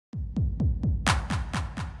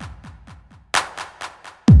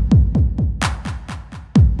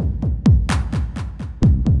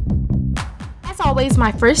always,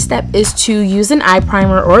 my first step is to use an eye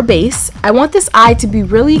primer or base. I want this eye to be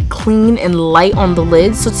really clean and light on the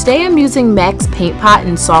lid, so today I'm using MAC's Paint Pot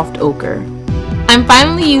in Soft Ochre. I'm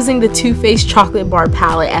finally using the Too Faced Chocolate Bar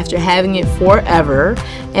palette after having it forever,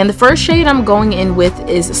 and the first shade I'm going in with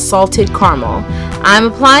is Salted Caramel. I'm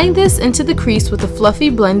applying this into the crease with a fluffy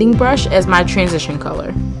blending brush as my transition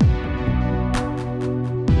color.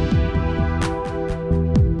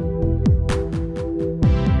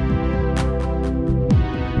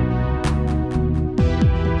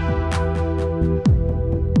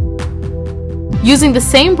 Using the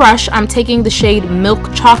same brush, I'm taking the shade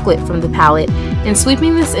Milk Chocolate from the palette and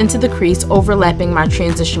sweeping this into the crease, overlapping my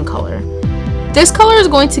transition color. This color is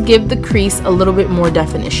going to give the crease a little bit more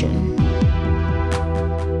definition.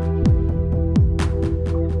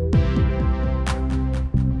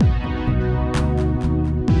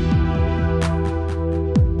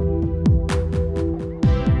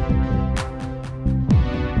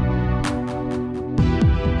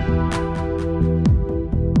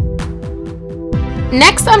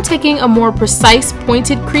 Next, I'm taking a more precise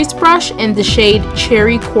pointed crease brush in the shade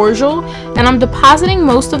Cherry Cordial, and I'm depositing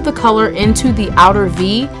most of the color into the outer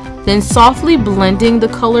V, then softly blending the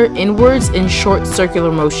color inwards in short circular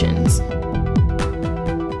motions.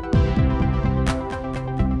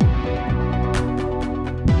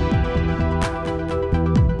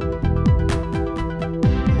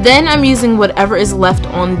 Then I'm using whatever is left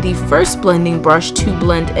on the first blending brush to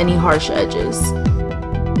blend any harsh edges.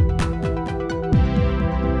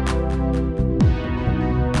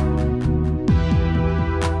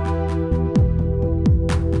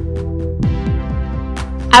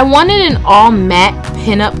 I wanted an all matte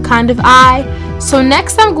pinup kind of eye, so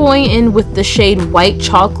next I'm going in with the shade White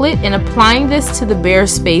Chocolate and applying this to the bare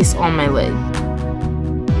space on my lid.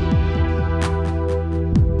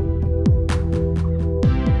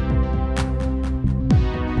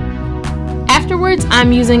 Afterwards,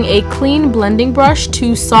 I'm using a clean blending brush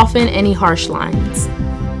to soften any harsh lines.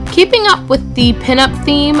 Keeping up with the pinup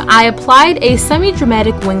theme, I applied a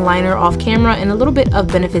semi-dramatic wing liner off camera and a little bit of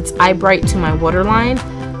Benefit's Eye Bright to my waterline.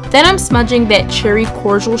 Then I'm smudging that Cherry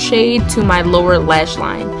Cordial shade to my lower lash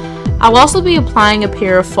line. I'll also be applying a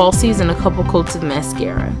pair of falsies and a couple coats of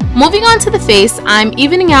mascara. Moving on to the face, I'm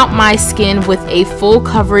evening out my skin with a full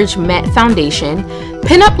coverage matte foundation.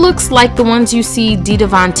 Pinup looks like the ones you see Dita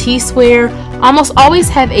Von Teese wear almost always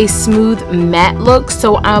have a smooth matte look,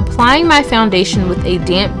 so I'm applying my foundation with a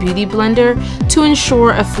damp beauty blender to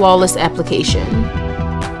ensure a flawless application.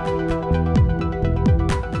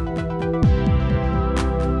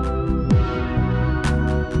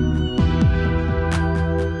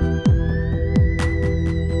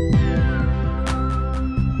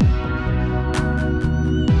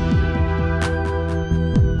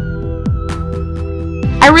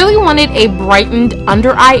 I really wanted a brightened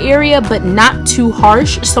under eye area, but not too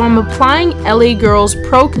harsh, so I'm applying LA Girl's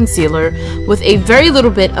Pro Concealer with a very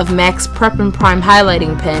little bit of MAC's Prep and Prime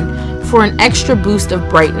highlighting pen for an extra boost of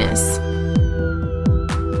brightness.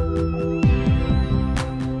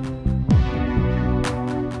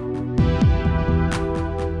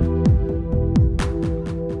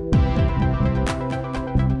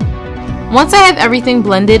 Once I have everything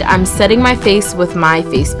blended, I'm setting my face with my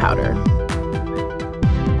face powder.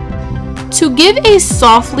 To give a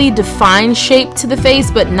softly defined shape to the face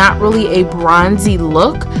but not really a bronzy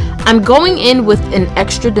look, I'm going in with an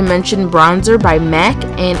Extra Dimension bronzer by MAC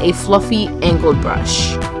and a fluffy angled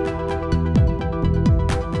brush.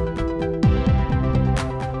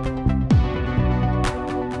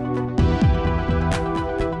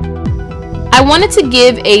 I wanted to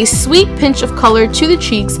give a sweet pinch of color to the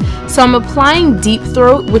cheeks, so I'm applying Deep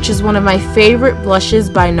Throat, which is one of my favorite blushes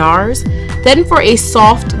by NARS. Then for a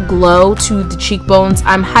soft glow to the cheekbones,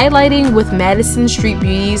 I'm highlighting with Madison Street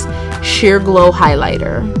Beauty's Sheer Glow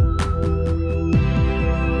Highlighter.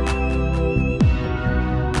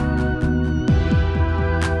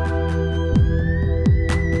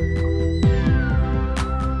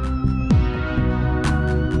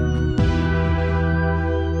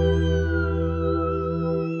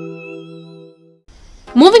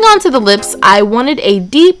 Moving on to the lips, I wanted a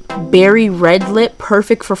deep berry red lip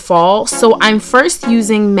perfect for fall, so I'm first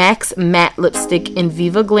using MAC's matte lipstick in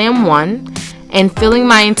Viva Glam 1 and filling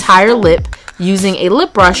my entire lip using a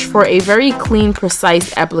lip brush for a very clean,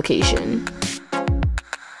 precise application.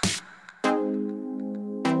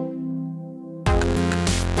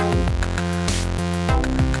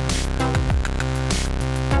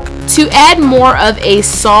 To add more of a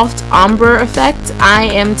soft ombre effect, I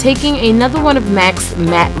am taking another one of MAC's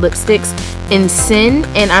matte lipsticks in Sin,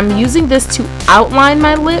 and I'm using this to outline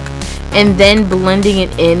my lip and then blending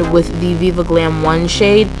it in with the Viva Glam 1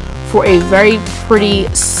 shade for a very pretty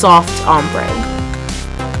soft ombre.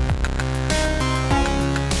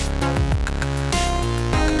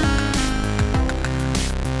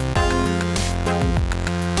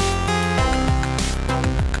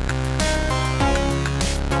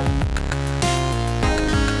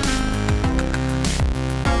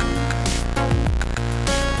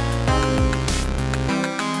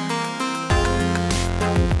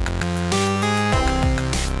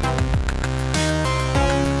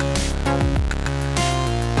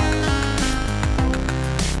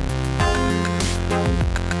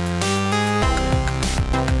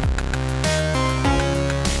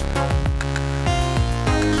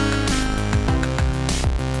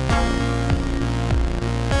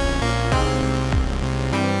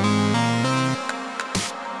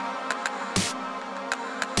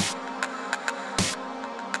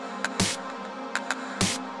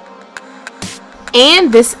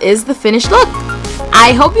 And this is the finished look.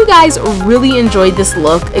 I hope you guys really enjoyed this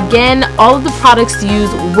look. Again, all of the products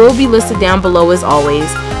used will be listed down below as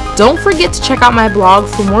always. Don't forget to check out my blog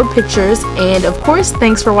for more pictures, and of course,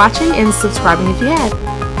 thanks for watching and subscribing if you had.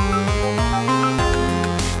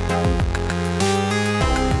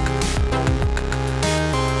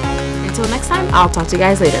 Until next time, I'll talk to you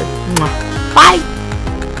guys later. Bye!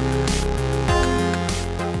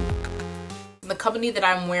 The company that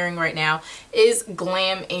I'm wearing right now is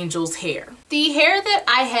Glam Angel's hair. The hair that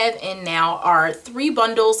I have in now are 3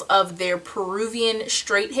 bundles of their Peruvian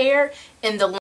straight hair in the